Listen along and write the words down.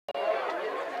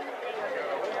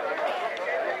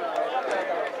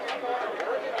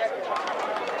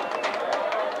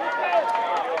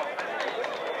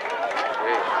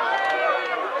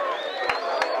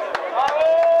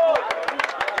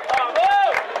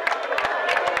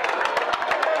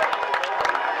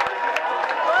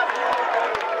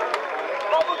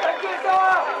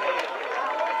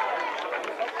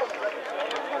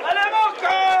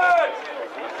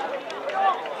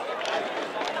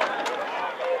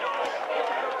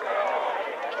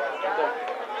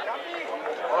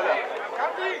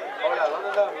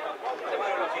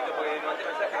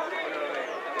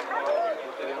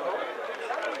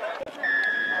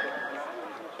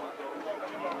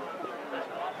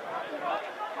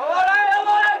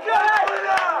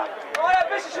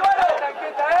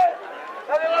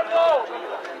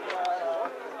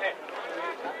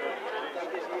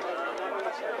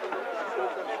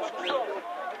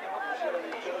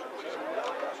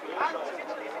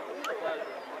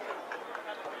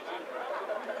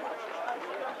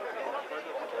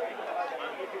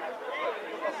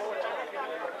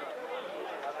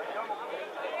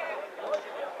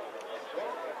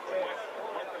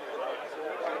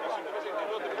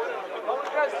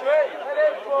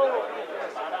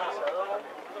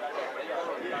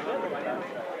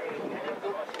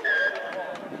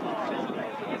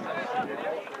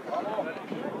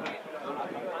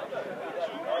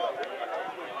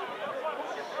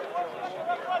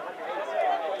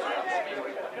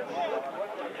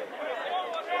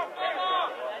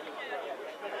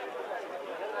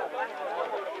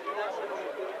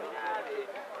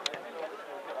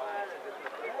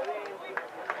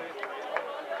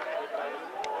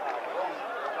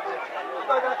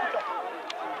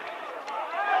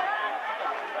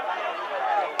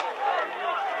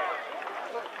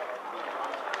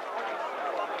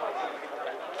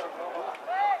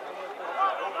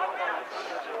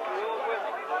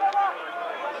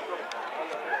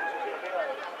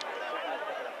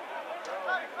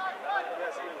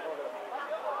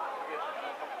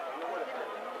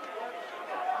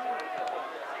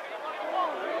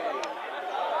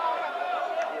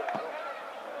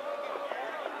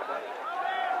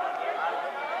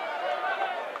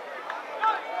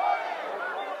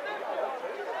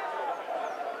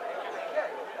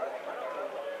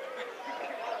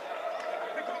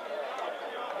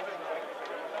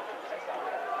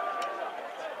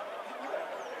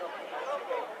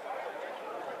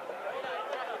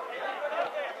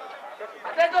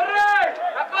¡Atento, Rey!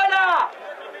 ¡La cola!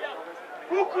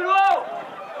 ¡Músculo!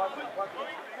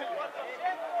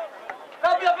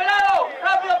 ¡Rápido, pelado!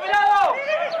 ¡Rápido, pelado!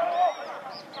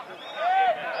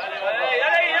 ¡Dale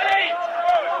ahí!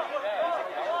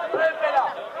 ¡Dale, pelado!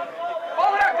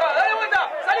 ¡Vamos, Branca! ¡Dale vuelta!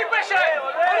 ¡Salí, Peche!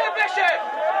 ¡Salí, Peche!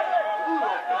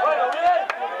 Bueno, bien.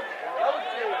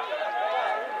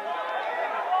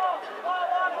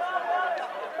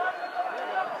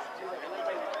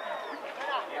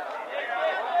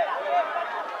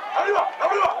 ¡Arriba!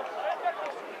 ¡Arriba!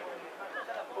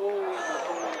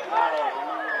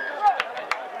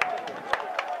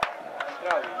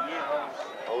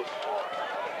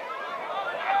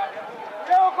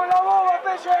 ¡Cuidado con la boba,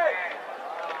 Peche!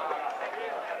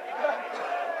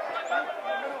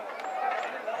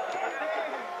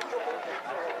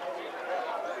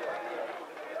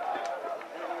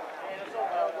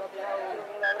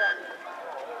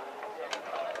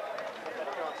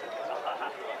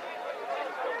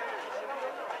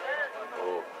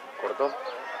 ¿Corto?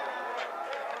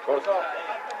 ¿Corto?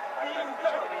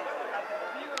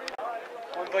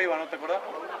 ¿Cuánto iba, no te acuerdas?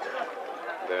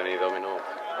 Deben ir 2 minutos.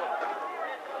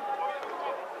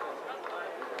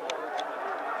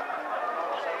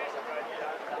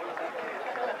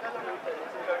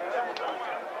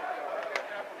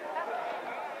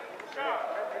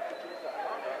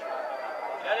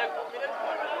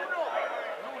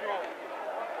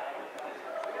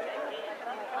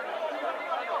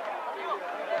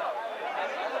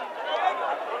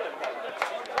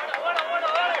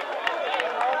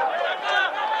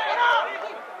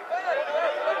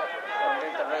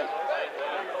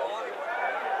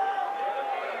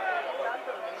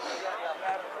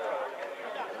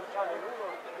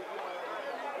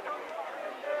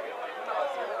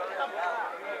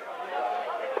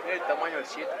 El tamaño del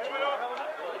 7.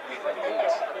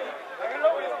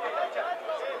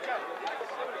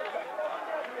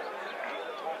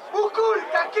 ¡Bucul!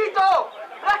 ¡Casquito!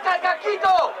 ¡Rasca el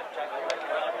casquito!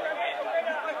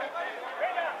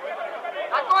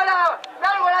 ¡La cola!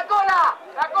 ¡Largo la cola!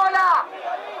 ¡La cola!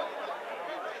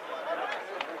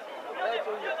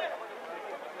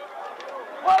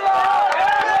 ¡Vamos!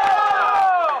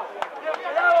 ¡Bien,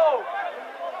 pelado!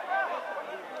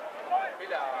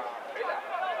 Pila.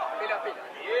 Bien.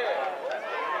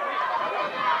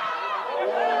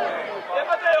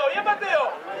 Bien, Mateo.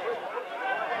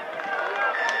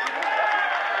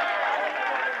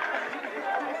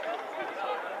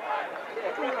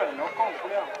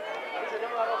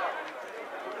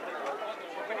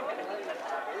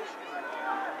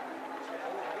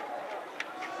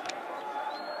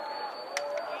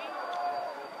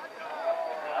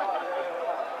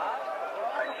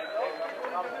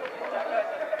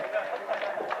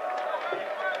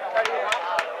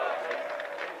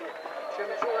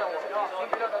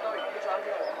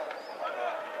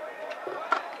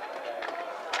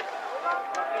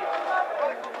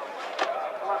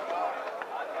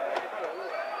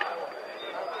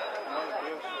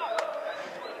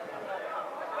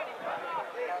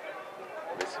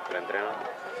 Entreno.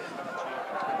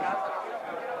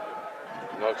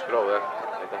 No explode,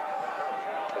 ahí está.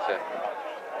 Ese.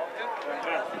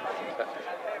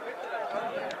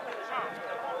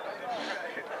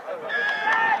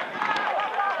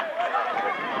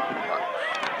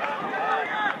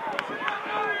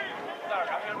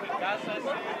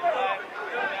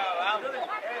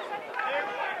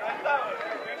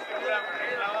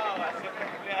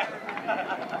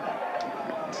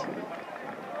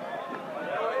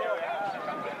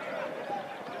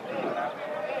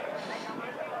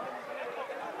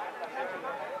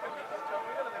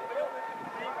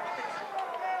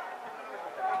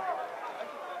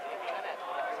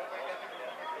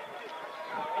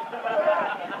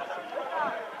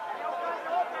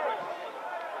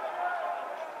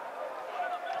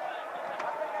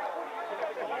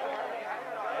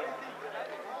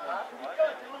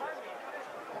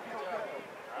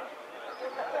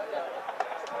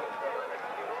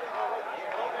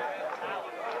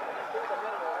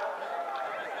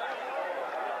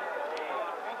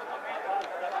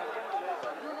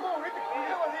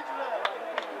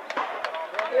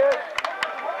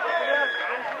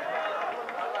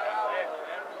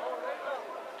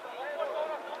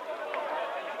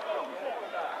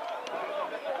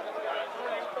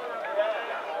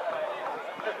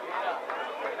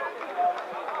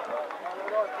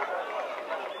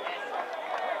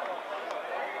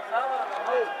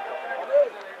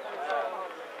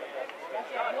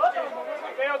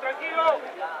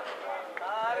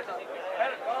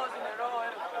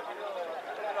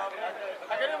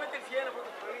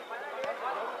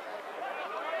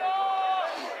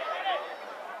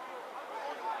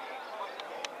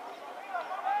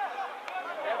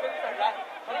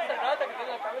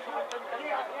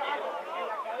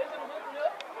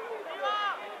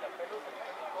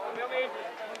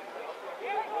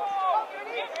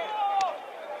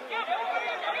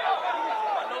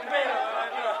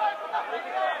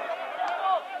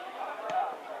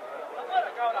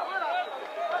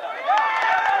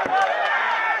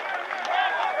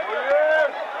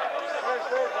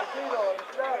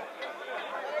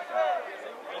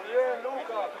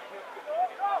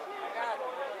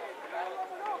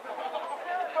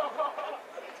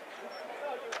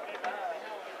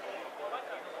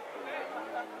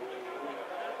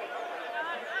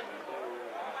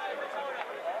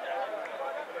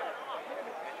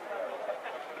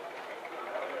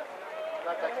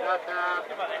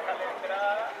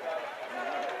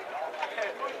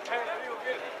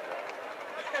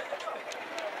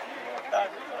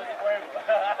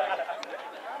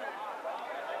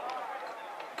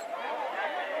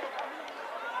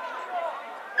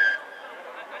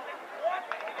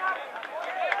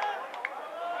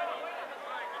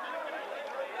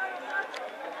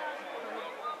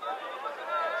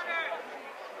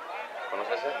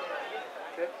 ¿Conoces ese?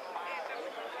 ¿Qué?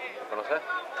 ¿Lo conoces?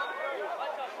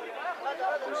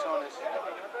 Personas.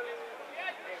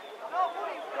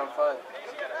 Grandfather.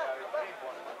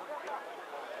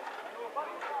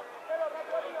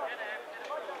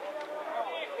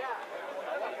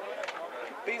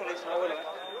 Pingo le dice a la abuela.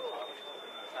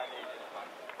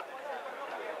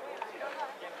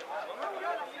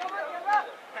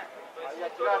 Ahí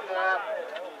activate.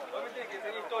 Hoy me tiene que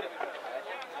enseñar historia.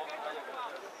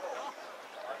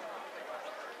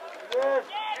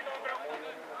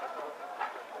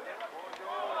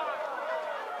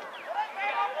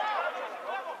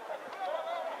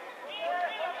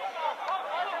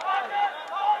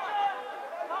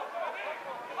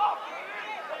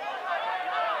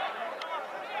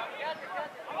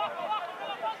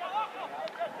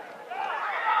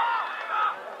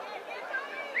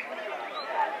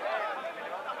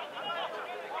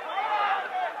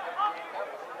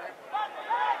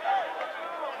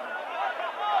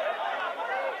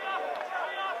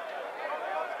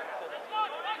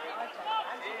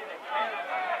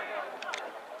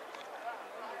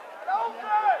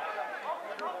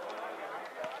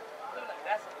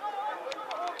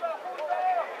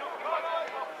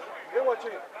 Bien,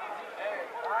 guachín.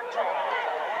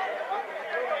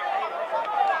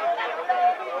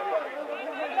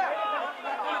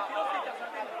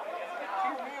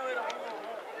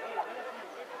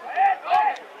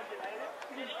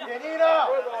 ¡Yanina!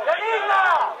 ¡Yanina!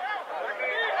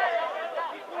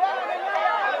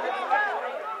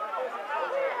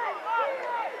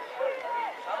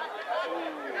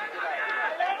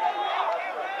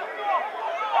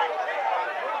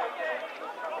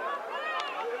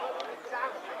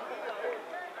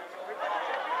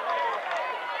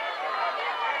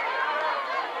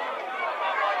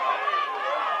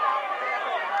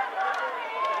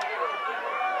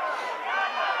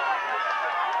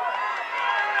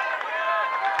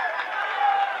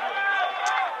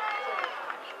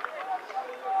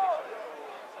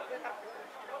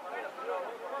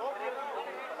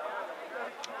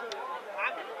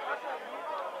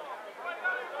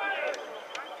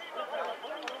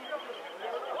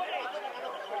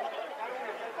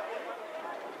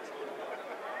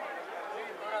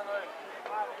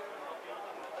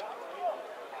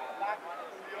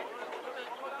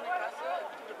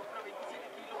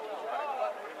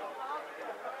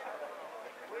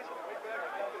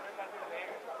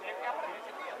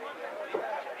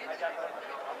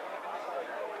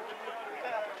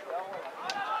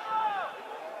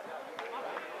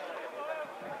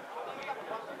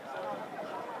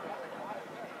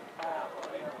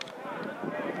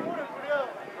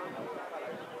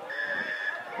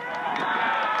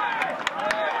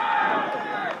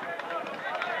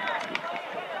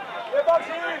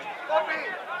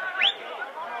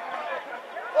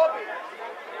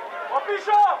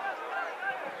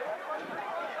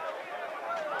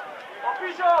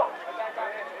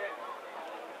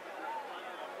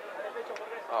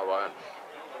 Ah, bueno.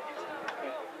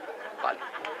 Vale.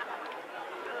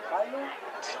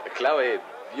 Clave,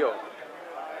 Dios.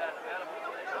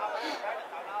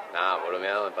 Nah, por lo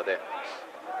menos empaté.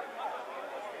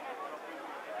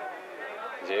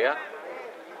 ¿Llega?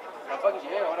 Capaz que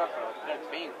llega ahora, pero el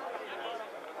fin.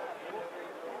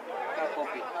 Acá,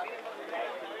 Poppy.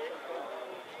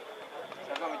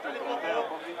 Saca mi turno,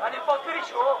 Poppy. ¡Ani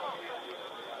Patricio!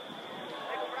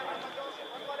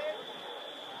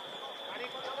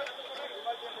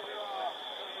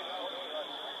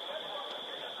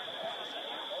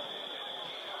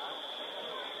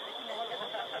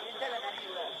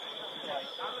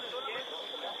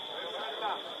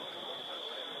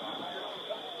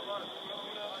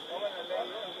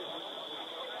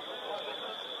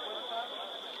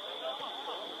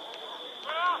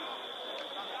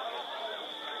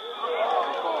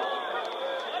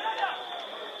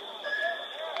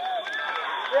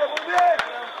 Bien, muy bien.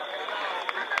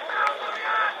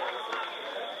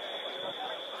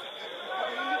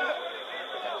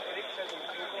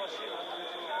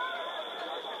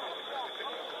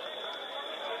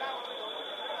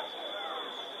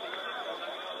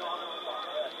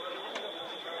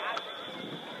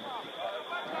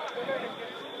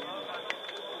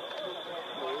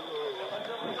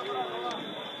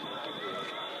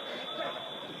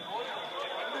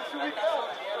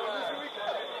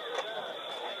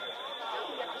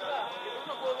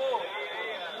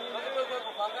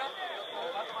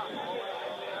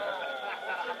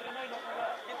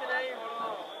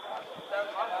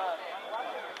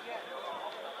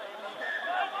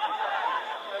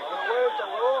 Vuelta,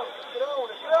 huevón.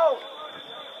 Crown.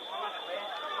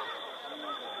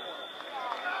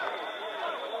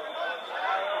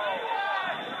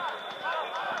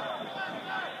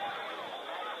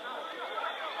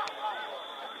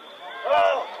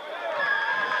 ¡Vamos!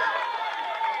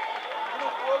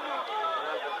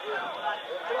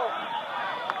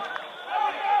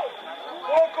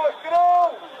 ¡Poco,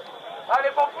 Scrum! ¡Dale,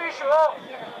 Pompillo!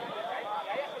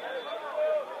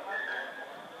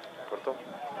 ¿Cortó?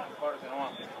 Corte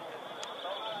nomás.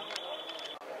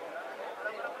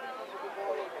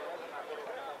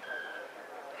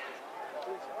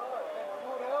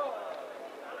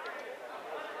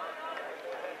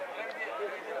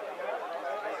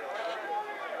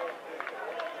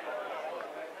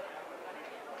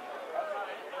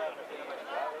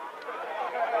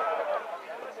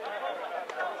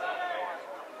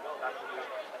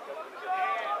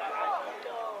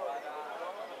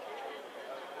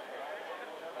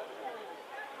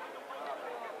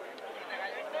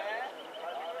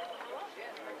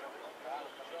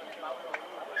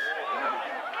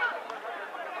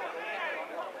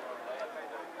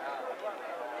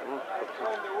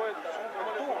 De vuelta.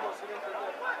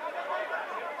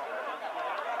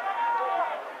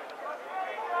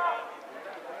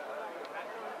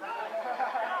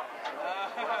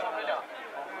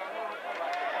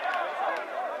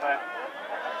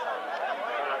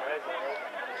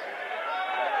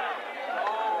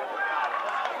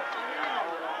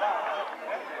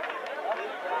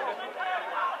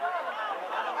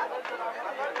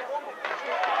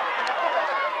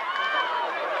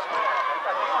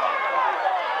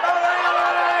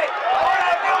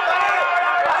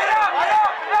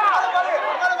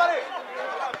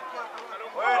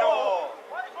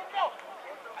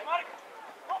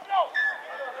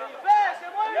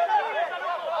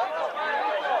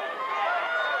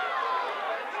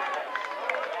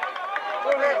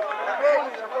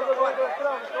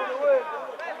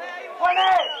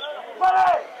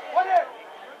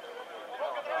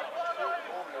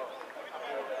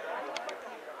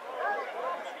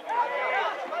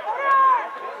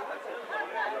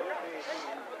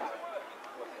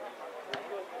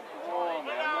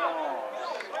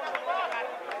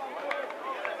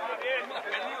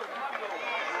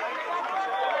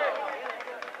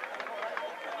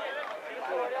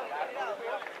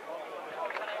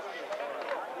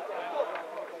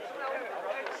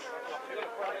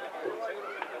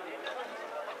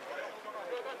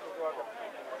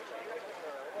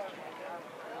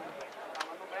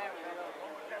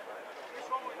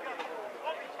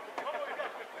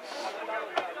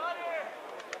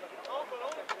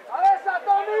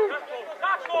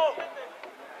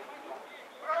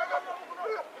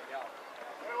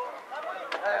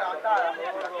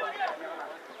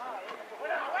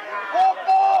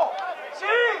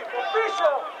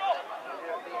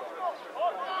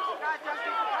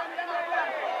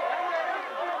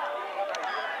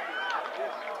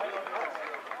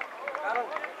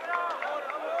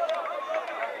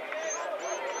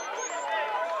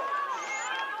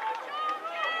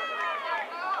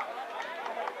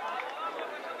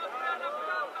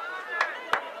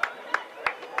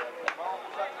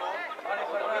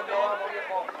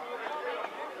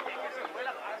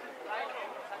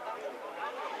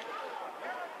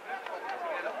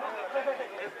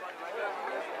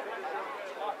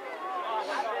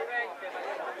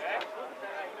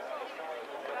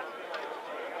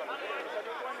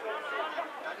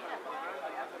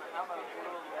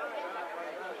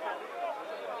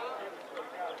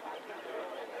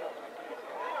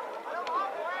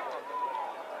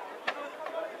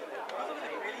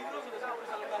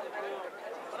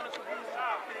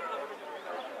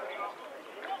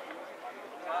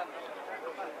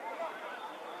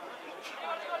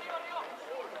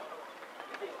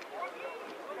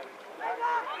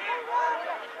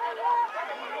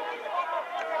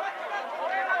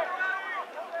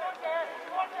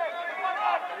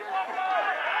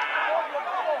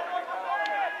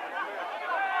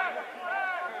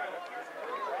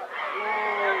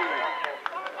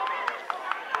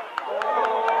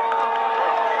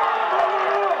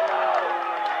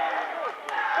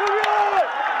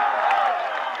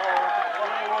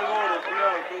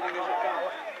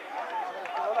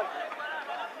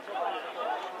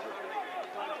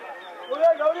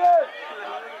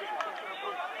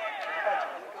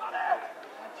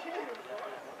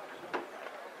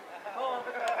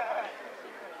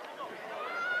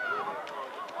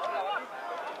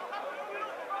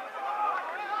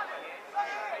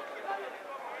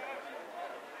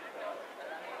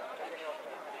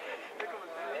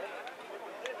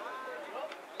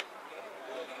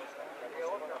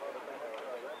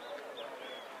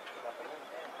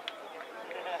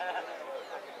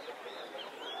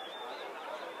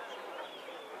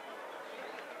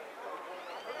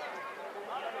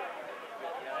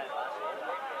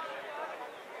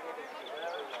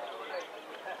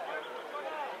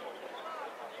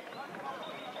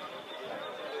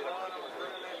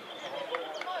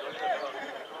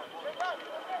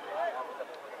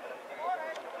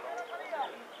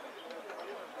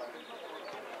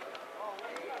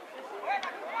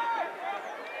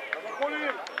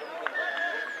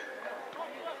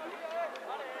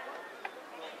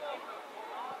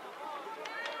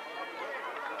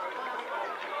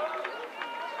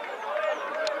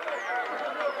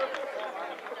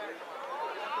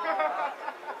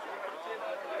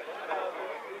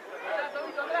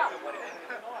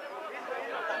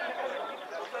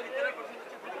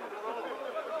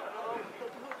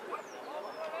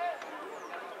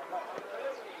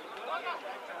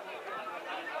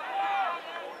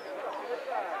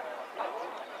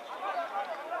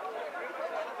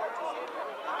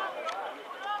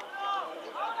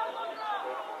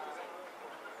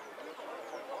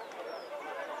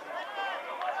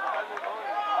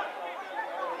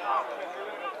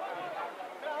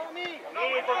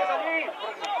 ¿Por qué salí?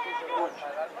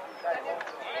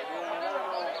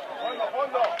 Fondo,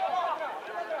 fondo.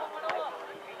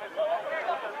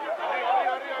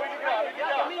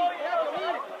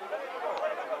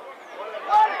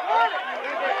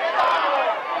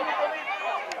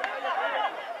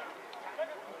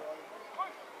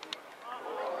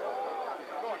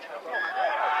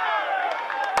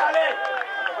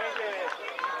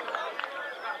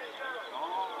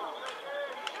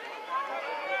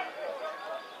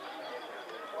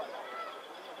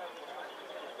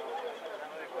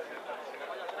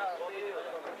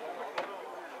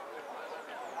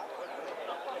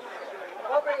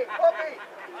 Popi,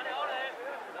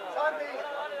 Santi,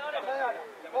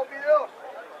 Popi Dios.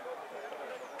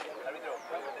 Árbitro.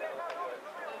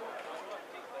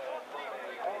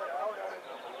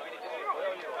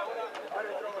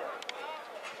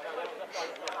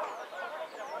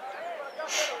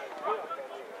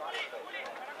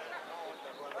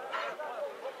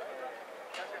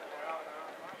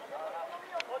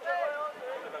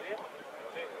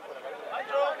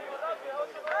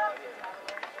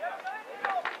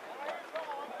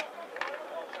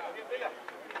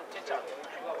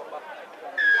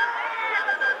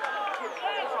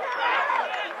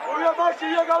 Muy bien, Maxi,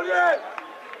 bien, Gabriel.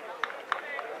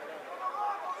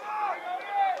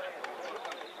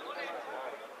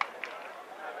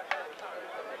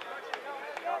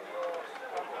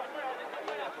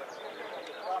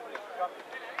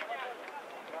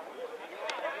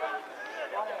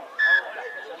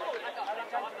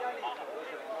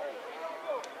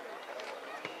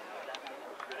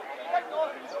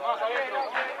 Más adentro.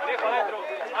 Dejo adentro.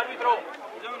 Árbitro.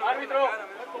 Árbitro.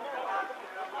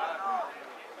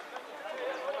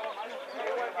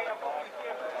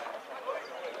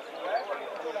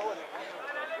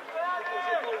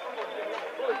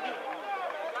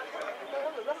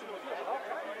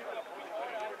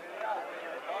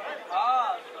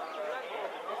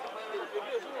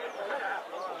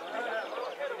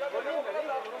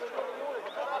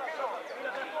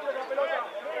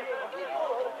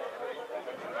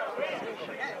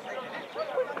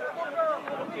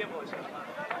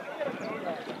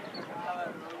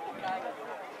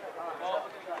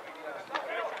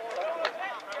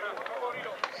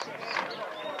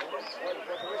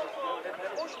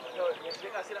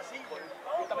 Llega a ser así,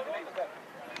 justamente me dijo.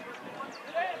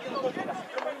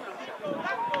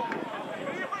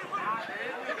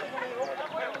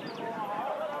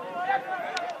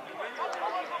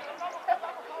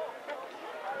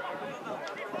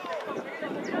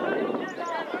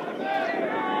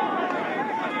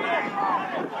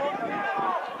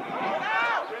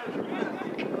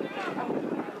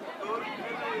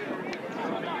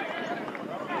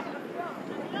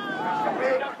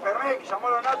 Fermín, llamó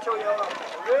a Nacho y ahora.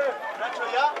 ¿Nacho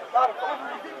ya? Marco.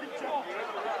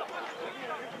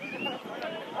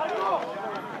 Marco.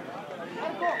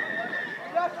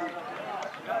 Marco.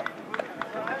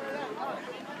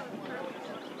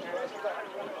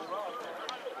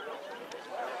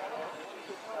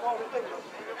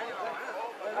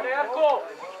 ¡Dale, Arco!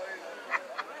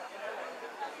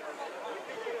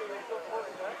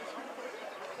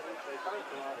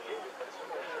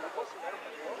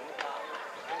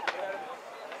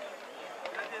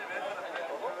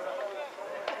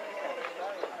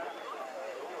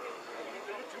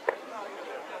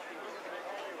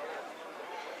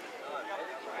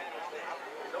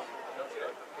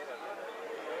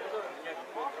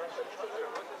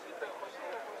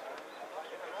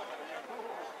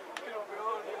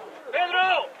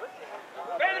 ¡Pedro!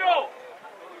 ¡Pedro!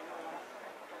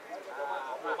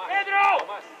 ¡Pedro!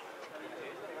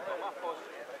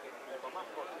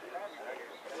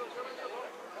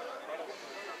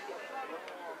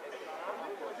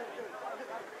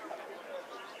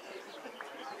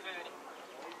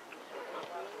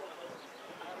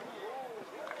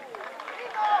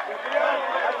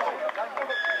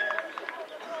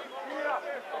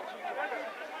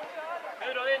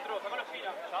 Pedro adentro, saca la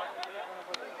esquina.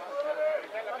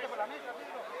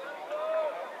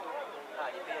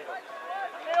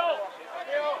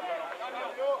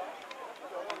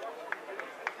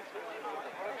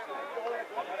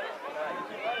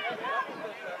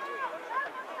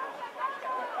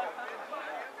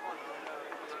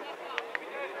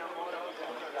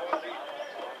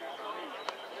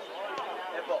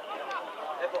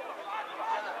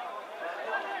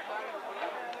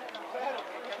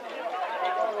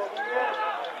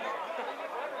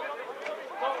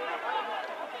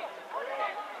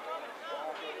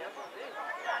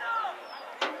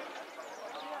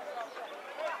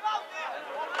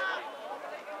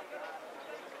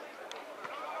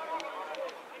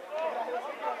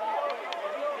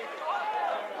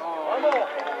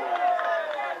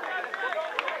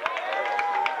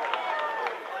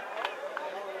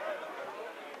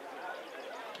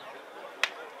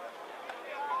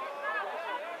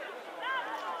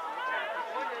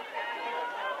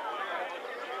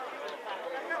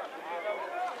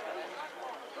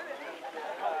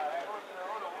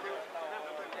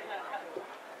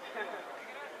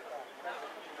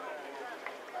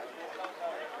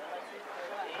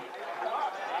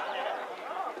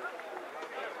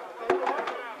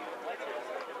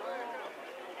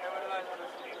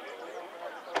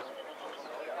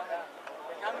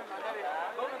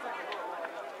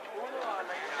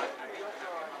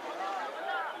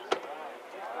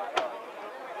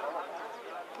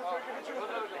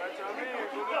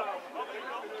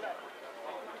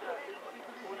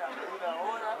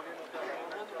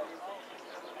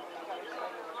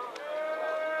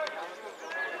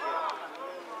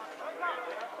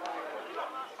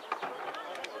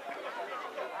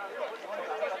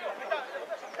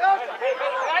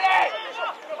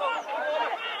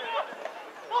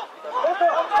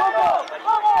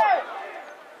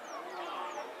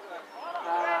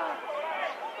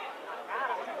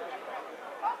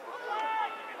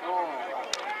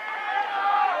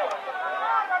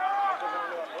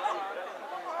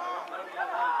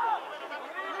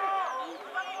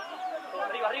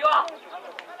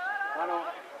 Mano.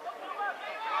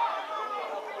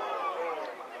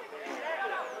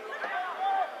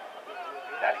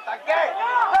 ¡Dale, tanque!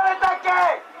 ¡Dale,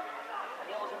 tanque!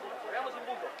 Veamos un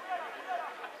punto.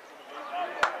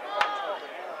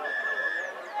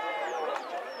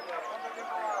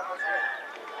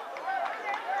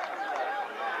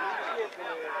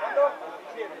 ¿Cuánto?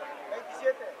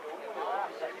 27.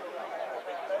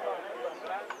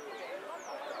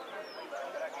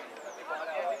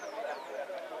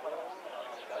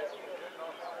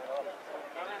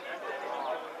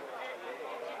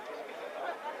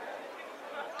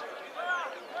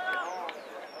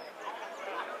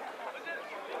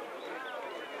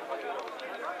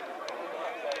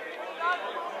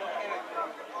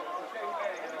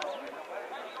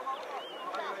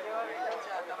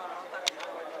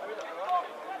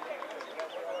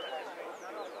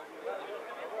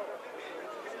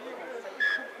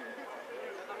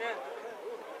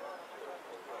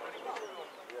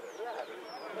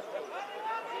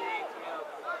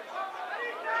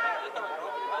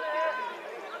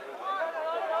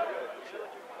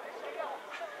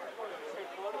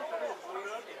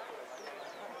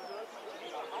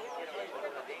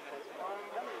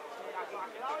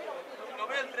 No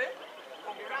me entré.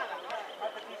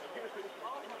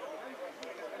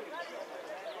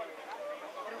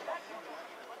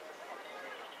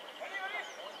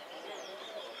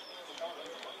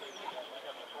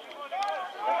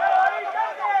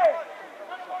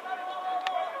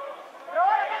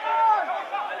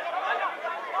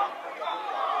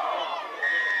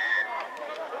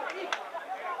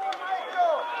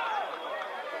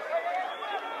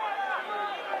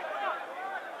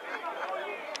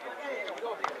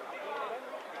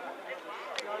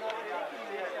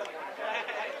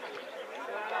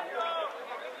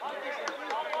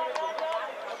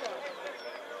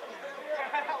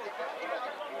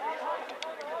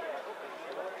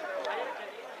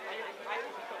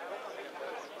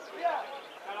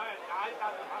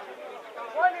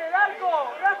 ¡Juan el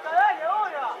arco! ¡Rasca, dale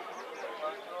ahora!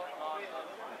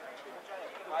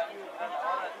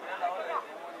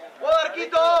 ¡Juega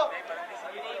Arquito!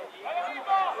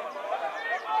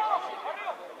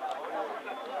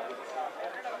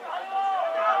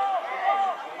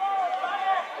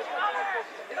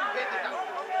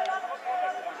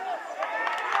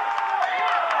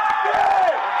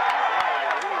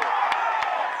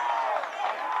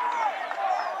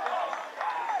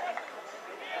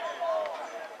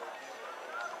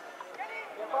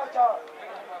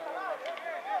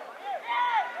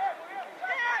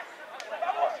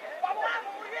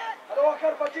 ¡Vamos a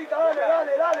bajar, Pachita! ¡Dale,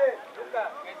 dale, dale!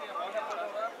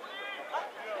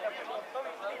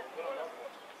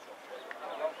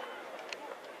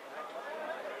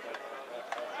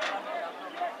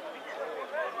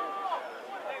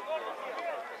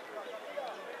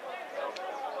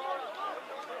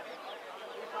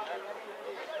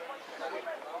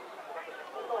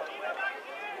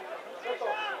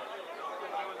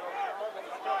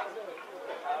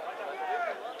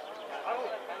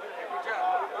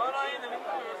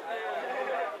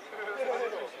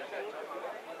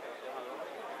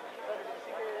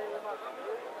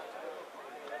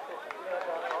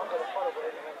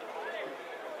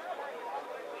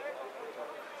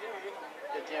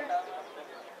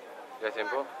 ¿Ya es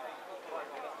tiempo?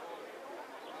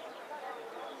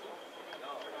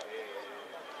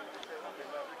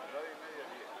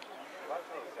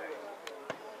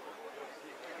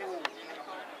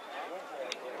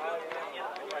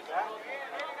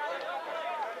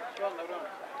 ¿Qué onda, bro?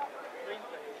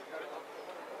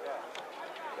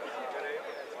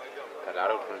 Está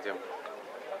largo con el tiempo.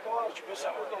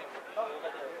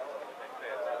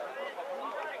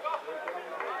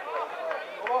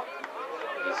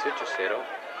 18-0.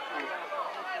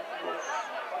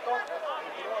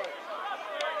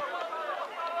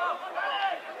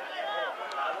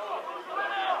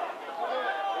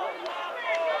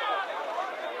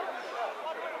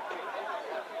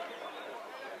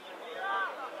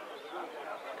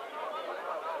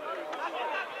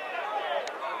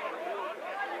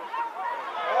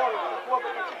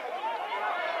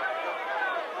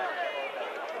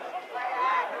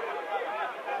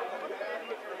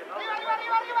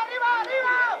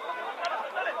 ¡Arriba!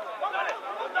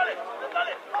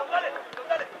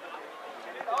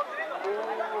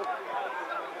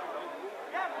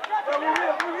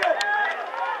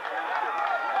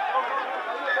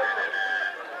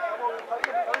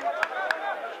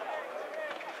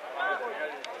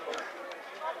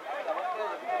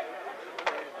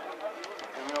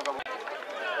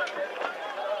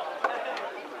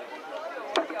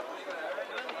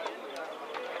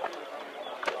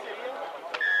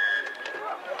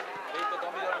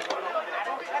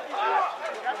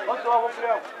 vas vos,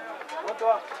 Cleo? ¿A dónde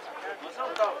vas?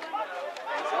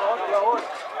 ¿A dónde va ahora?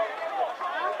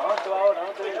 ¿A dónde va ahora? ¿A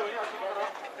dónde viene?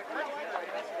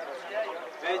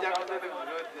 Sí, ya contate con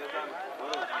yo.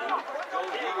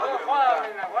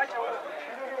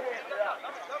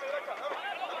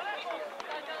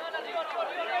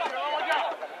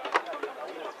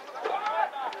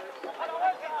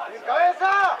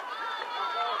 ¡Cabeza!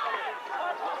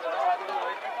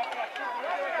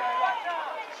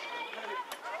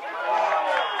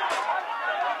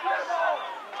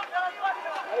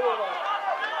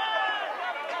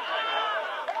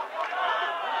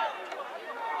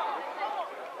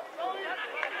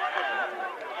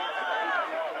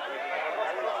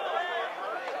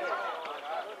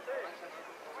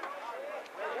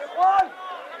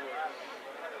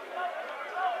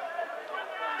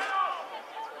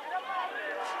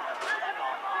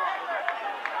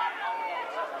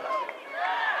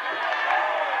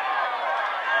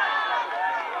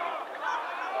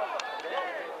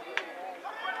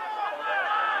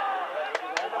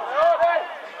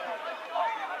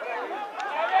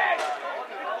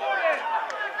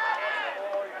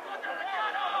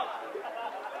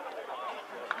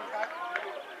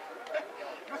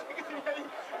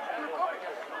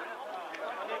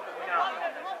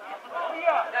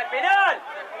 ¡Penal!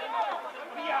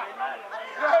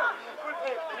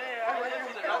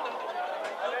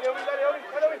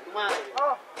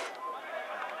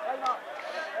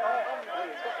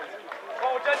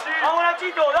 ¡Vamos,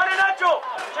 Nachito! ¡Dale, Nacho!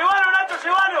 ¡Llévalo, Nacho!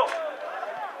 ¡Llévalo!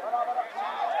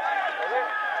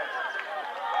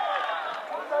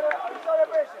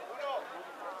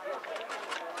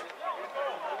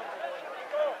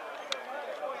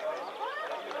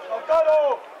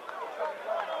 ¡Lautaro!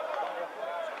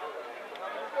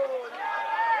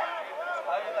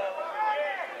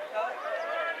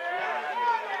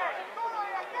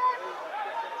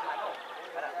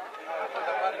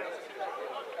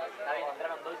 Está bien,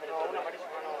 entraron dos y se le fue una, parece.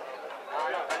 No,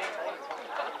 está bien, está bien.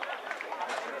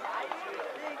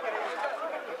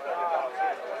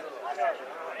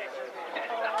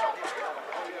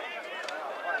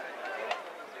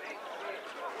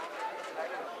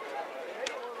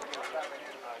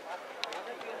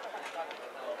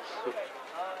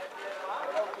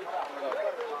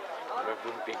 Me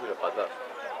fue un pico y lo patada.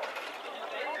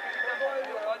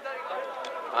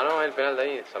 Ah, no, el penal de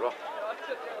ahí, salvó.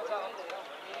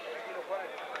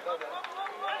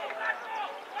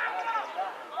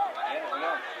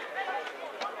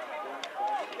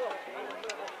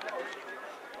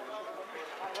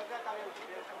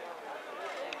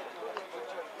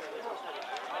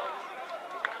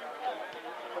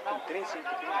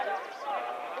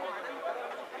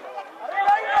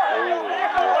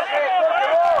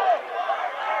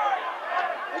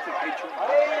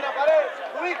 ¡Ahí, la pared!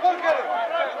 ¡Subí, Jorge!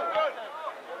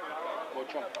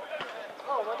 Bochón.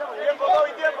 ¡Tiempo,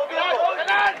 Toby, tiempo, tiempo!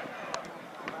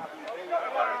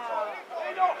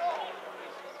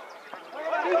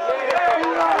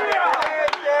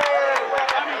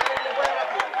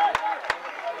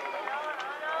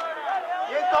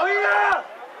 ¡Bien, Tobías!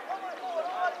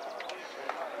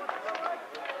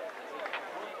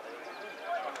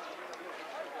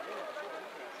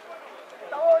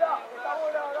 ¡Esta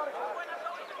bola, Largo!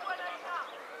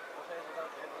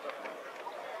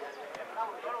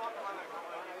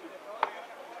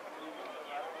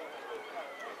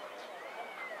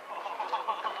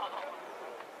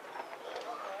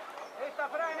 ¡Esta,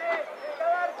 Fran, ¡esta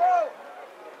de arco!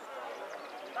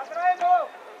 ¡La traemos!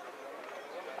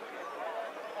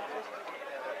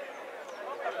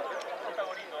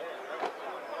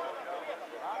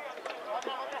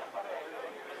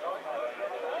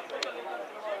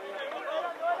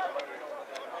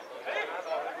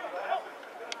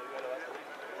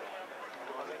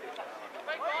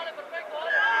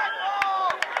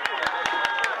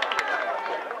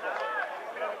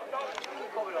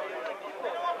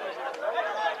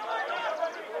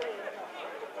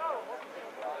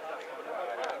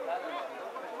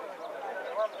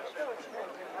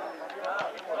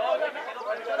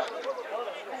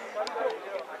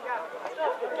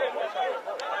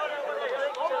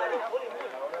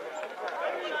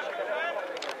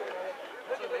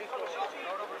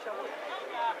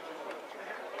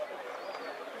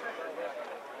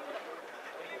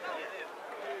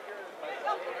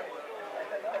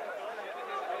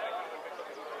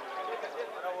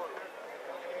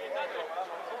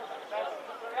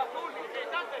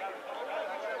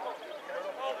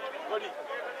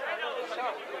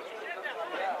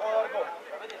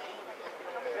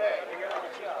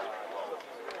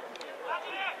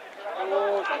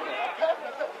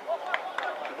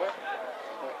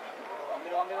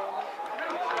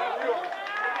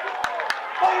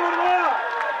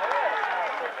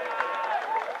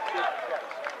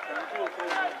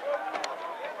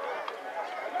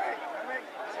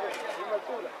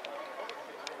 altura.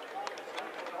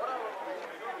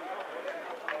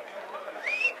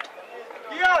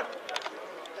 ¡Guión!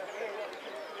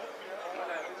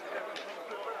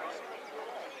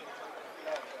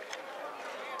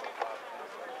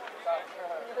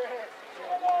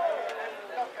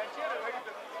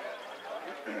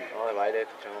 No, de baile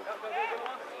este chamo.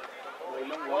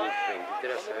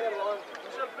 23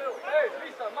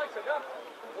 Lisa, Max, acá.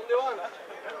 ¿Dónde van?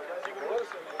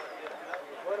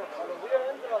 Bueno, a los 10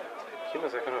 entran. ¿Quién me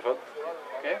sacó una foto?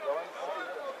 ¿Qué?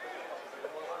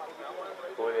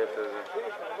 ¿Cómo es este?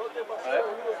 A ver.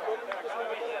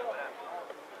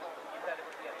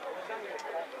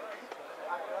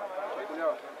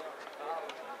 Cuidado.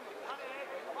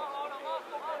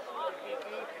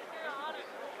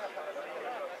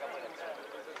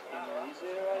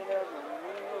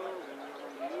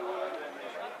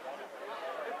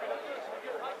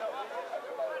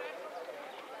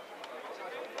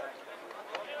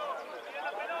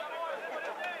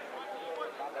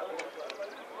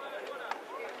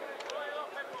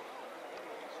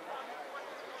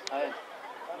 A ver.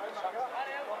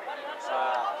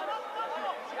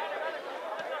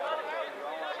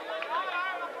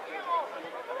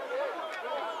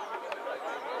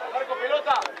 Marco,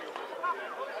 pelota.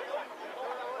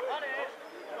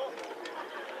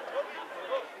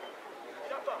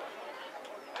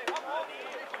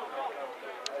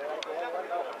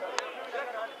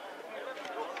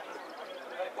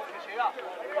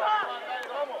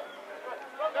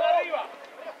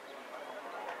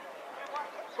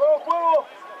 ¡Juego, juego!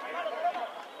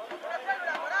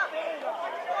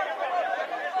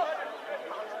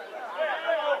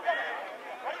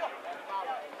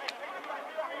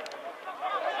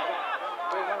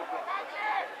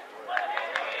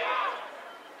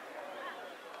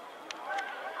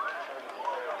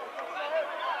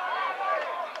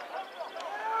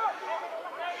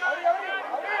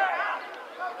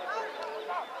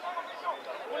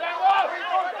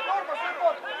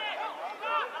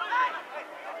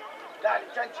 Dale,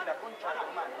 chanchi, la concha de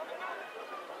tu madre.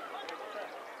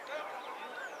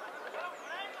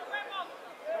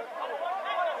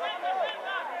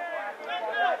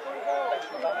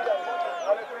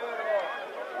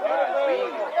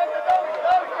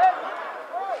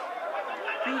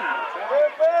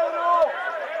 Pedro!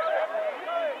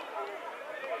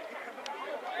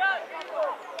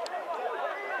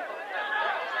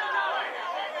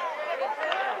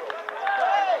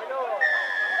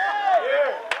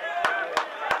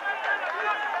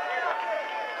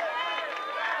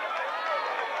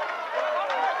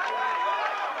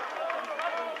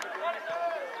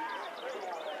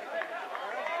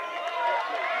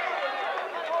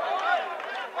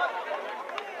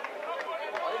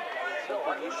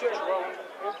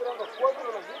 ¿Entran los 4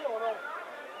 de los días o no?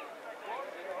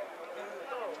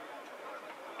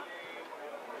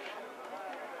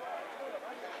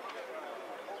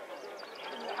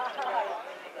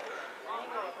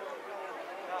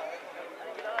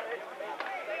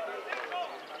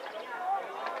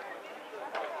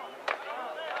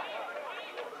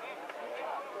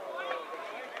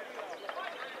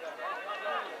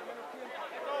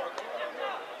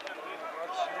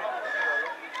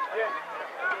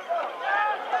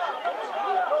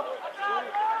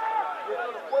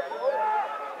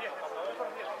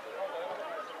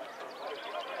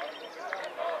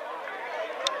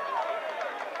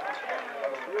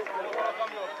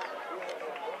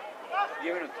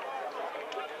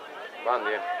 Van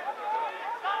 10.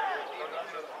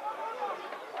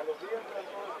 A los 10 entran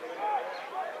todos.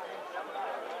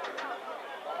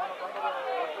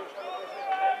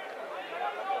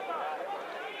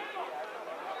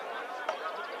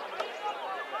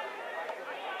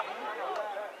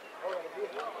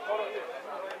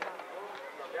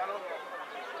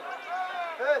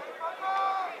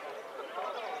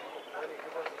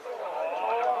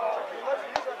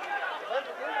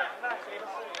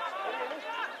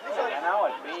 Ganado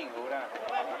al pingo, bra.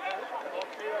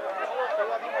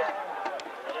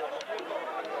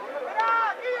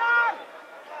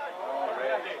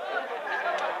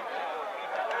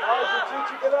 ¡Ay,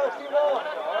 chichi, qué lástima!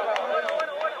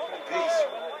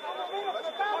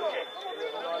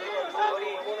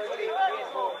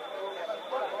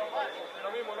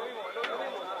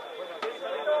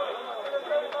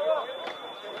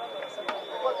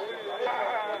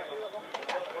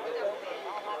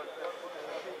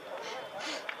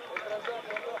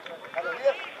 A los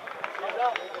 10.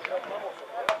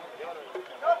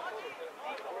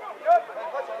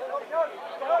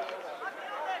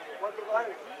 Cuatro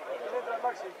goles. Entra el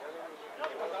Maxi.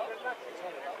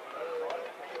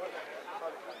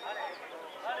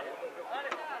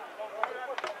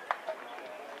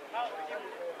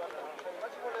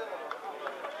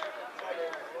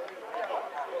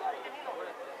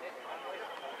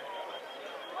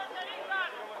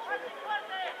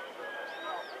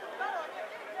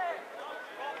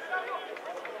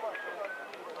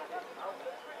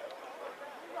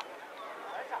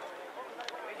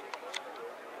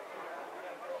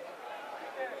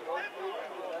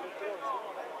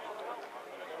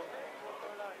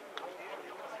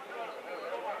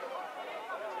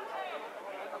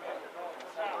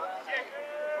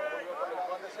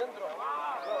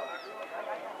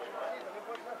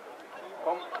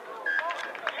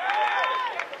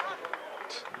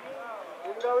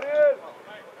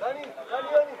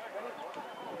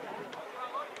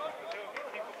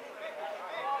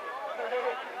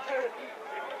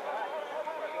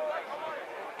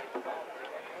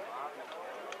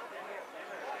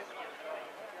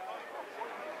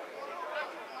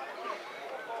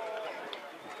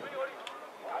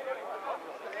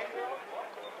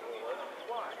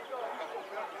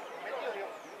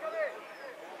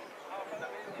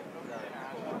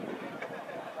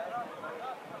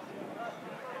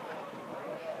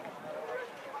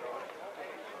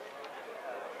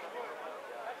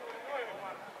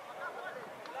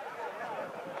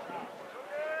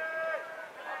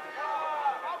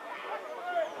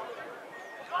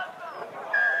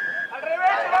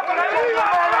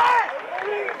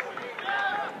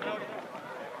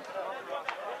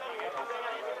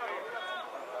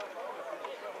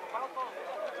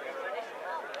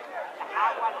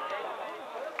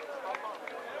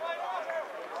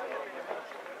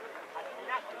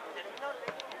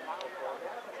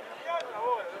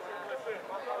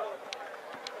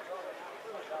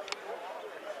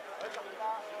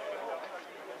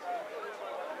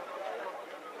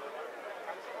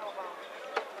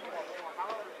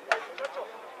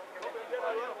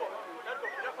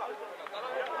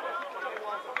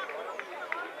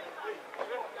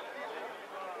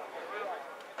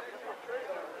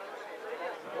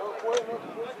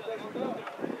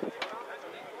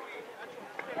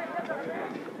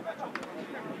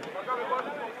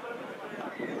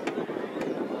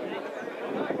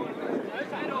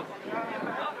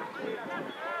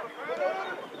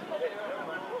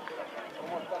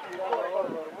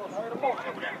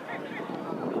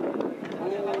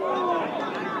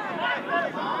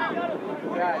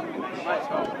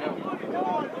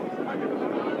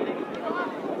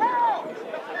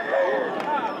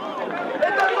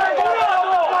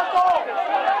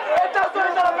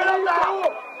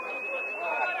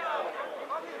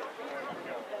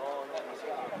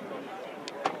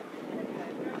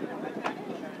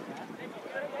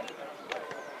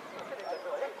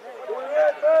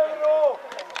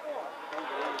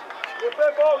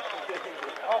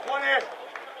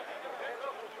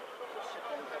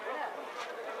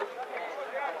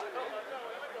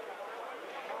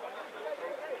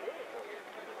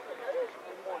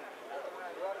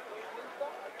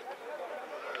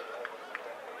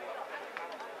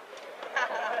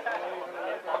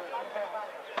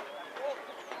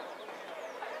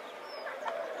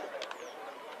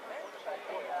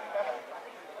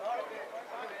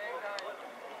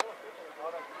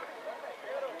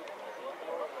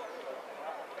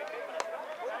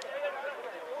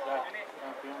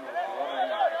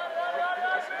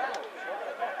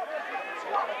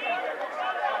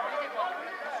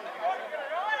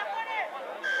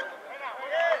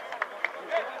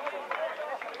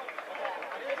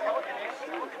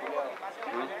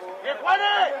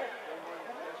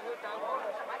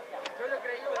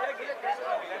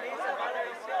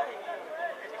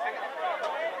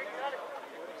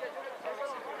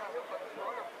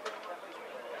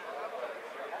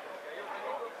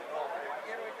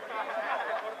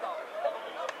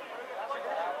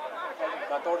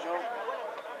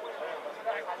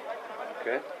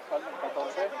 ¿Qué? ¿Faltan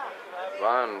 14?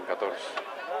 Van 14.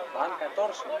 Van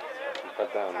 14.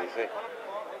 Faltan 16.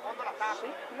 Sí,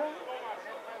 no.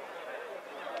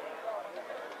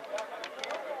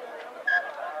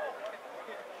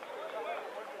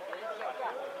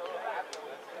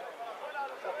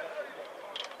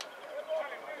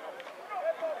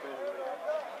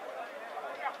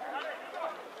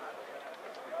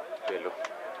 Pelo.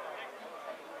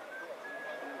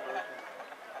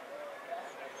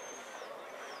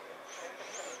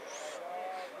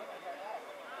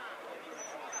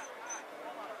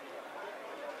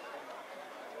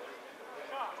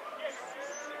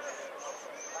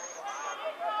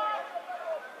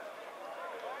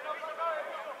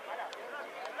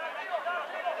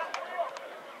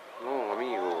 No,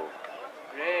 amigo.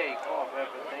 Ray, come on,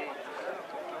 Pepe.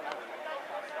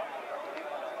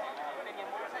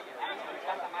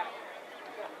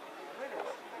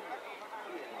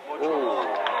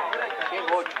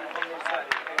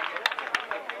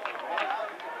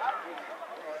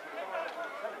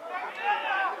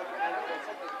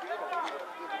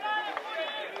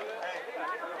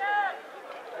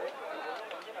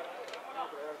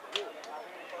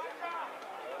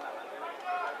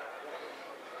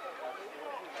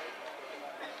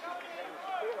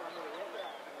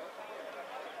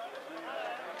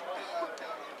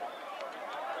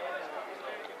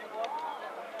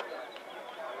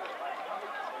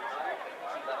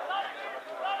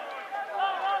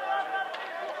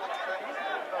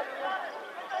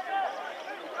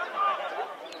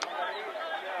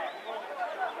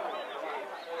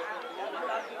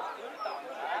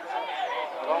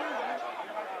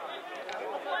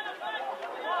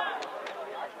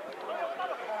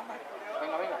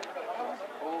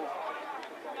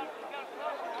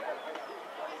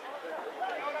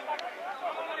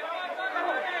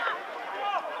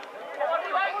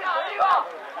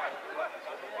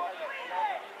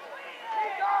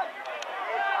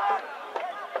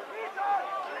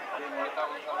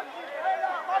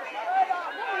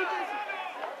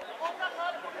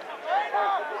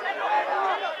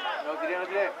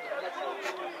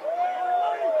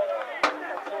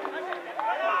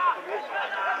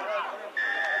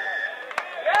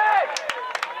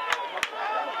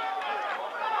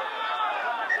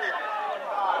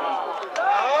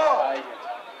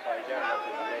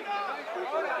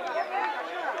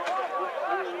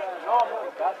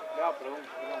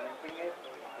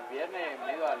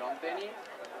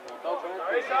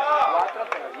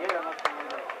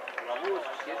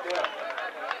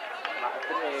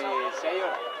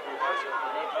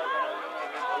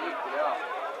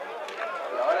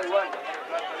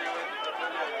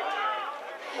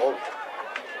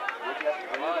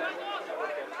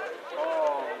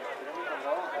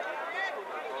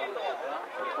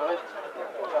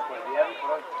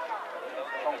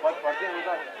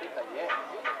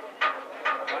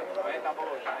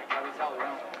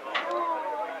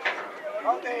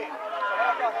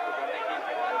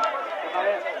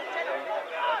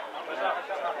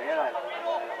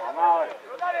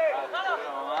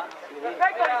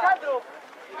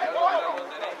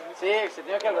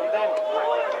 que el contento.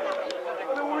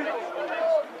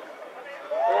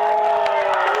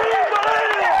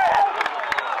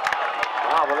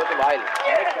 Ah, ponete baile.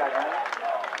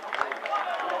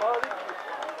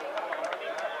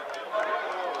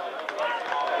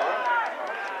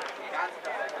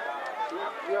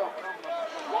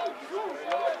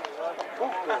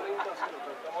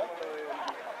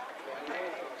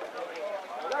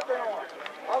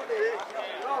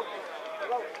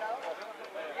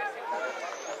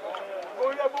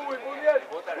 Muy bien.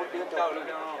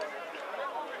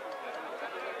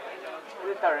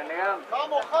 Está renegando.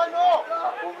 ¡Vamos, Jano!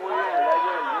 Sacó muy bien el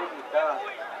año del Jockey, estaba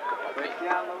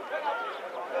bestiando.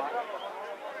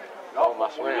 No,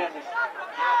 más o Muy menos. bien.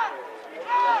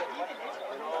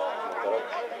 Pero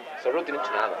Cerruti no ha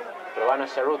hecho nada. Pero bueno,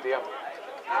 es Cerruti, digamos.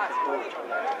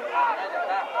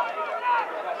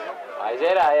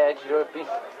 Ayer ha hecho yo el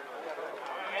piso.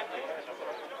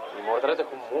 Y Mortaleto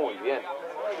jugó muy bien.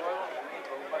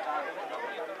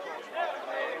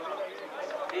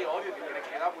 Sí, obvio que tiene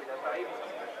que dar, pues ya está ahí.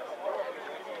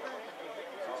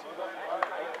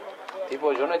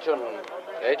 Tipo, yo no he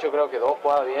hecho creo que 2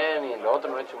 jugadas bien y lo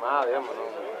otro no he hecho más, digamos, no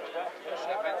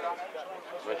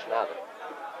he hecho nada.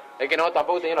 Es que no,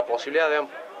 tampoco tenía la posibilidad,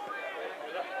 digamos.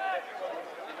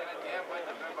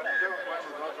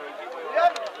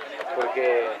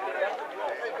 Porque...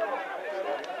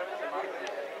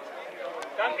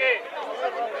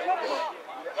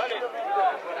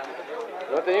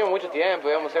 no he tenido mucho tiempo,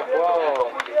 digamos, he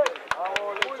jugado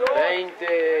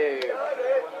 20,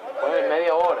 pues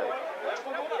media hora.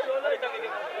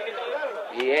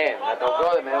 Bien, me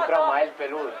tocó de medio crown Mael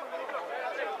Peludes.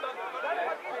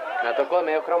 Me tocó de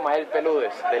medio crown Mael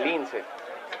Peludes, del Lince.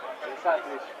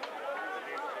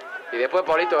 Y después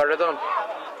Paulito Barretón.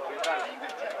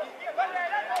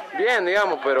 Bien,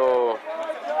 digamos, pero...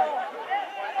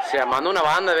 se mandó una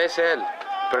banda de veces él.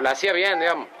 Pero la hacía bien,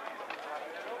 digamos.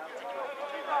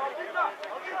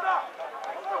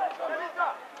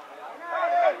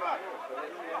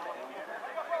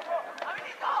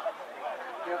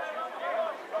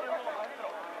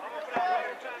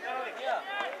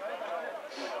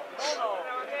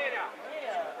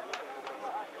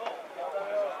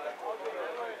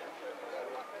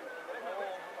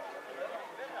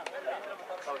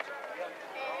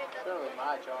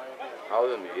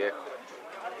 Audio de mi viejo. No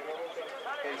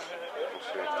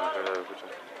sé, no sé lo que escuchan.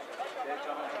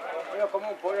 Yo como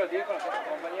un pollo al día con los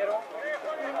compañeros.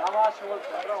 Nada más se vuelve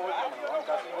a último,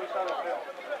 casi muy sabe feo.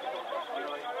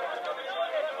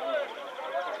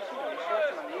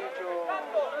 18 me han dicho,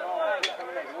 no, aquí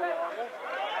también hay uno.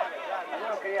 Yo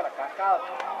no quería la cascada.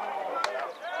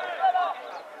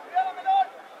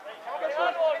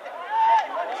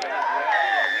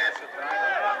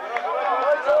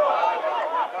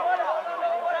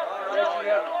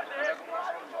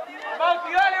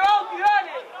 ¡Bauti, dale, Bauti,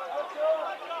 dale!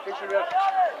 ¿Qué chulear?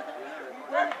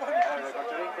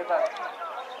 ¿Qué tal?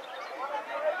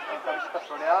 Camiseta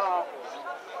floreada.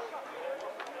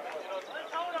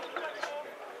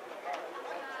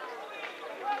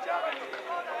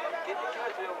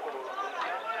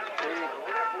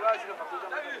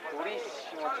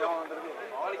 Durísimo, chabón.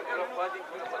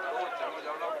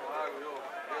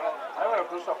 Ahí me lo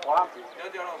cruzo a Juanpi.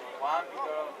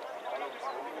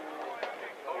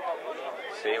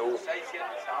 CU.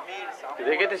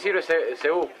 ¿De qué te sirve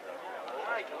CU?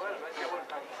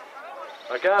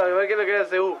 Acá, a ver qué le queda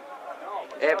CU.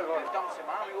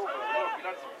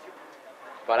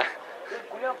 Para.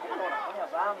 Julio, ¿cómo lo van a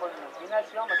Rambo? Al final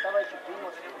si vamos estaba hecho primo.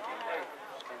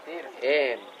 Mentira.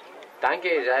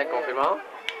 ¿Tanque ya es confirmado?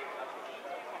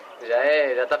 Ya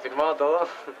está firmado todo.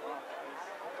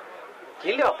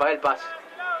 ¿Quién le va a pagar el pase?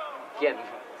 ¿Quién?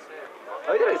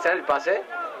 ¿Ahorita le sale el pase?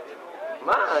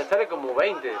 Más, sale como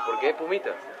 20, porque es Pumita.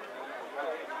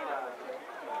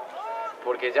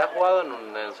 Porque ya ha jugado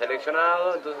en el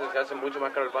seleccionado, entonces se hace mucho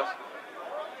más caro el pase.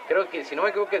 Creo que, si no me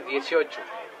equivoco, es 18.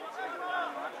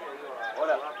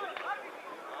 Hola.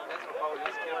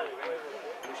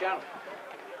 Luciano.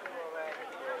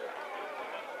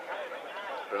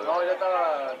 Perdón. No, ya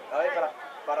estaba. A ver,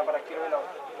 para quiero verlo.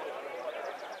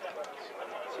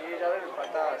 Sí, ya ven,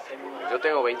 falta 6 minutos. Yo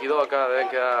tengo 22 acá, deben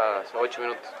quedar 8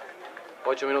 minutos.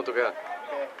 8 minutos quedan.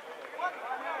 ¿Qué?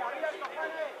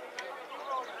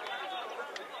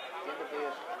 ¿Quién te pide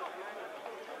eso?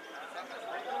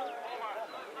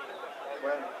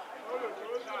 Bueno.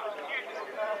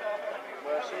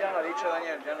 Bueno, sí, ya lo ha dicho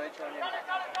Daniel,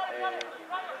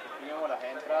 teníamos las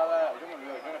entradas, yo no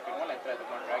firmé la entrada de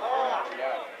contract,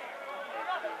 ya.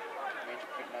 Me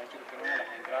ha dicho que firmamos las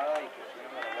entradas y que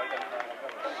firmamos la vuelta de la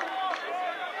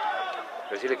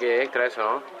Decirle que es extra eso,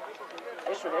 ¿no?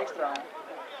 Eso es extra, ¿no?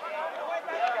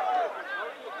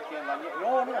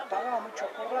 No, no, estaba mucho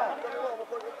acordado.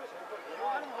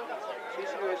 Sí,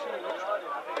 sí, voy a decir mucho.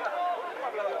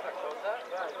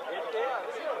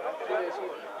 Sí, voy a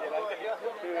decir.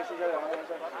 Sí, voy a decir ya de la mañana.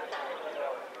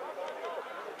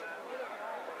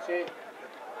 Sí.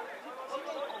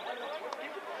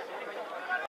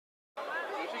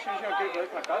 No sé si yo no quiero que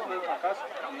deje la casa, deje la casa.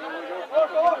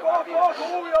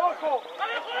 ¡Abajo!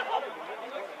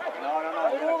 No, no, no.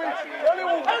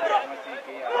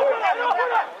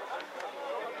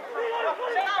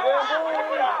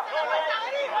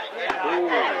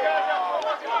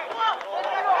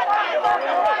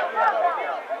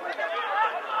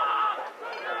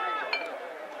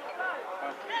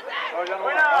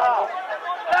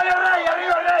 Dale, ¡Dale, Rey!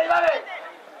 ¡Arriba, Rey! ¡Dale!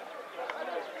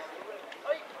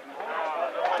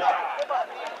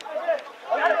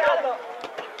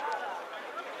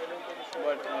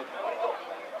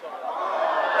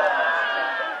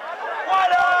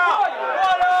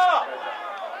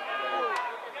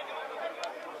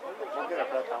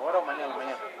 ¿Ahora o mañana?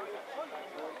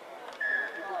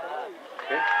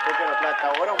 ¿Qué? ¿Qué quiero plata?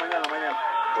 ¿Ahora o mañana?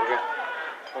 ¿Por qué?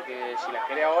 Porque si las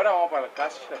querés ahora, vamos para la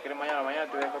casa. Si las querés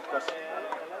mañana, te dejo a tu casa.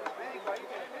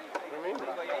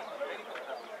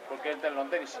 Porque él te lo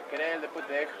entera y si querés, él después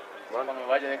te deja. Bueno. Cuando me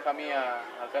vaya, deja a mí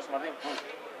al caso Martín.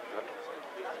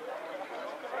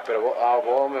 ¿Pero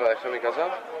vos me vas a dejar en mi casa?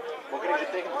 ¿Vos querés que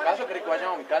te deje en tu casa o querés que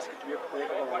vayamos a mi casa? Que tu viejo te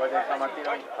deja cuando me vaya a dejar a Martín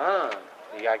ahí. Ah,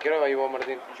 ¿y a qué hora vas a ir vos,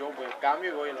 Martín? Yo voy al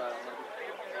cambio y voy a la Martín.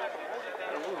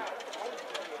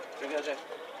 ¿Qué quieres hacer?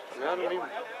 Me da lo mismo.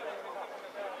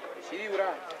 Decidí, bro.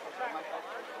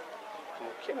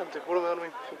 Como quieran, te juro, me da lo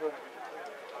mismo. Sí, pues.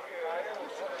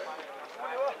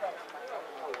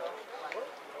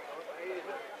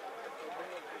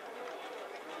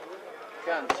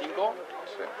 ¿Quedan 5?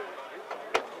 Sí.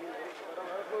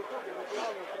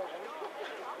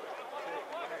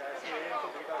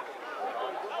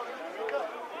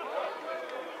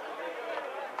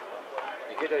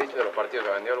 ¿Y qué te ha dicho de los partidos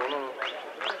que vendió alguno?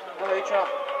 No le he dicho nada.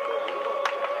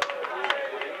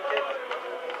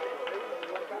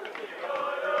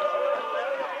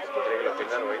 ¿Crees que lo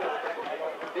firmaron, güey?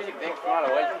 Dice que tiene que firmar la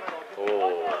vuelta.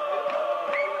 Oh.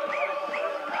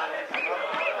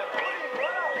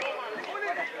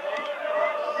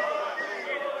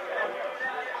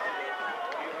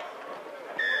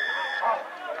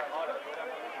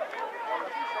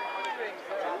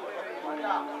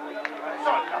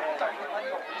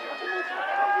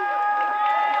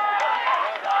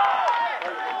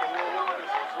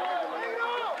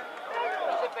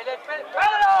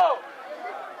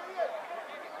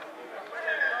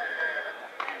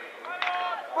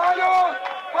 ¡Pedro!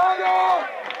 ¡Palo!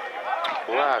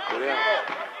 Jugá, Julián.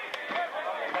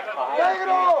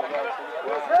 ¡Negro!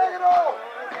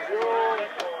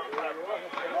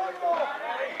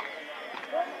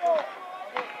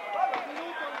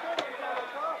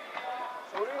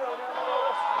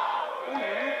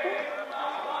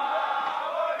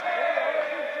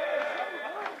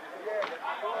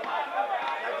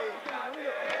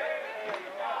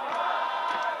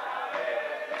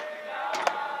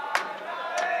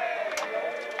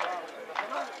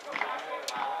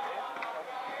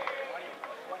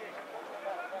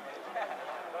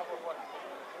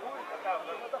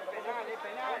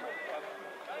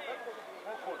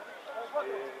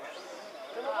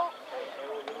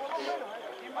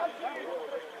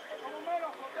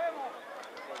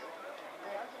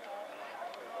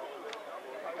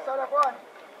 Sala Juan.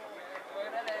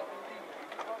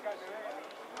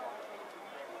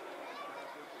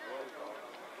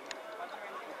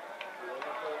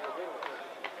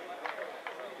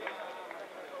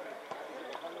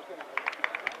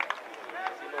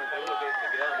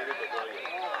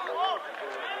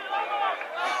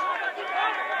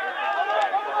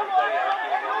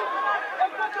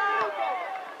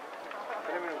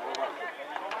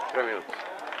 Tres minutos.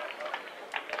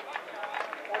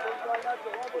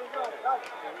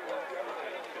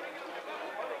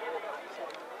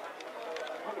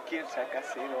 ¿Quién saca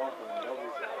 0 con el doble?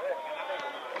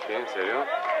 ¿Qué? ¿En serio?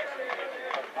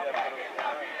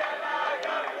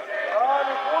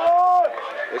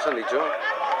 ¿Eso han dicho?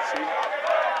 Sí.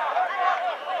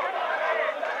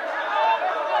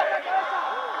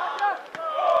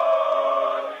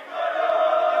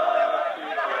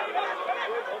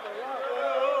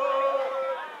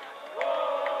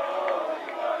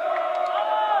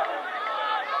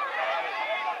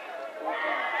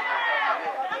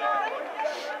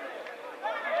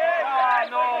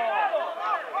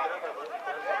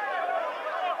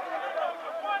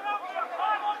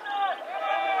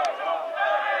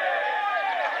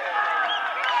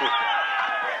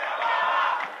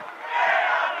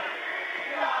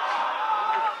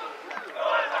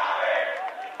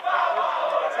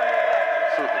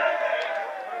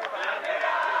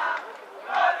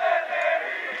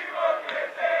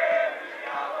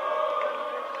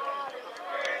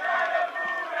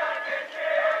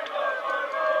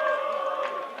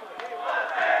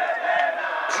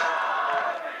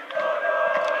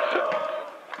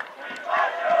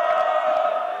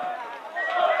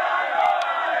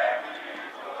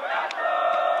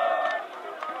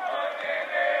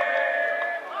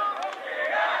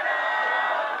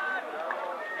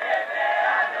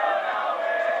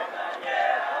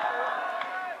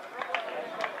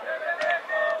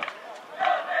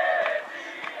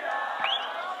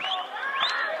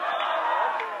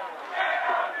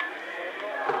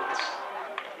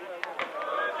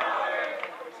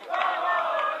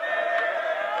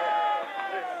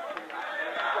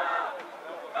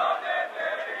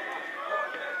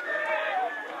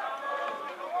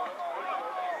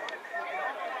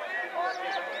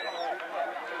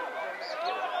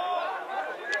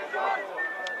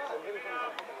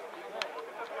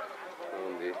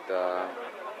 vuelta.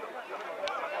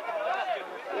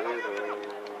 Pero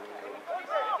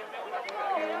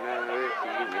que una vez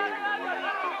tiene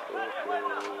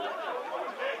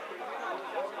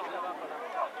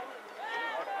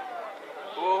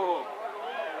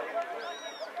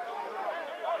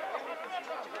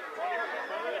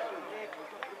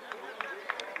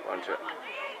one shot.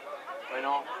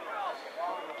 Bueno.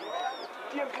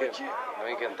 ¿Qué? A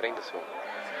mí quedan 30 segundos.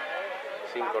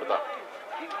 Sin cortar.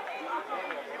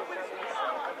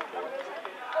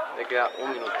 Le queda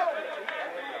un minuto.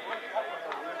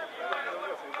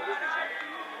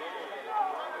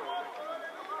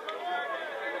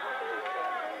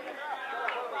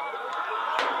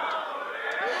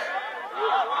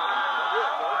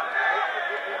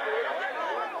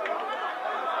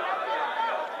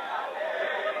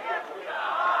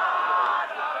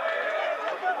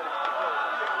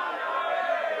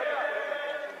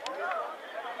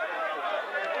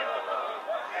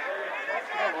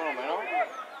 Por lo menos.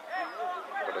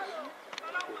 Por eso.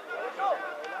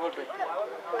 Golpe.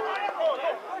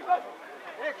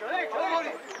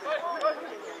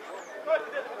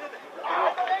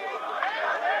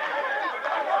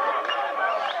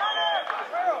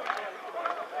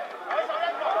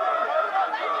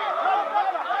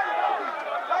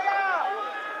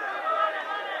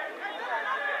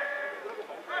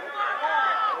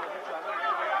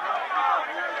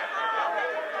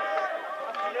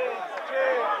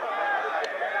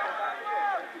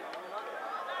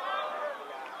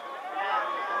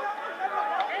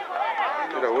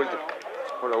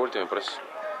 Fue la última, me parece.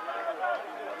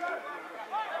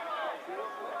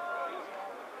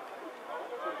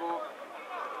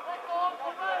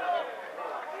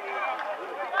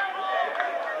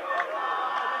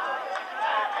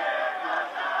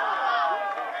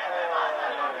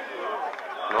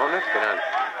 No, no es penal.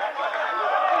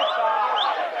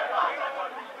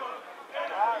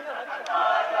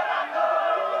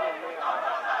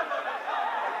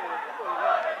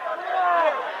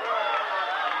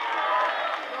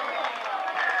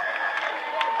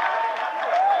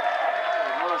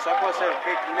 Saco a hacer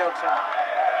kick Leoxa.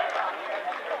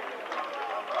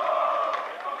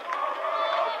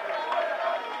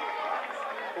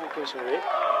 ¿Cómo se ve?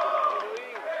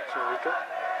 ¿Señorita?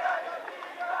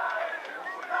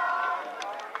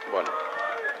 Bueno.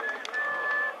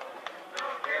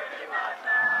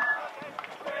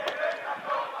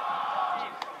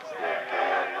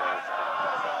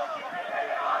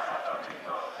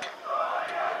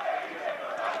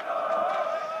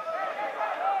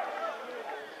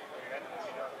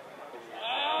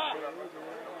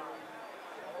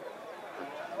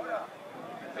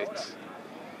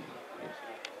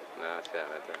 Nada, se da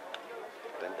meta.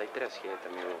 33-7,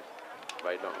 amigo.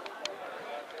 Bailón.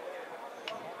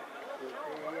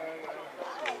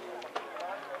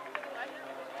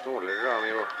 Le erró,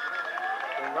 amigo.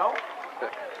 ¿No? Sí.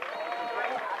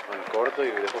 Bueno, corto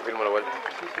y después filmo la vuelta.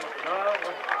 Sí.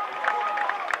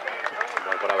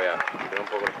 Bueno, para ver. Tengo un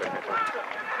poco de perfección.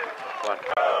 Bueno.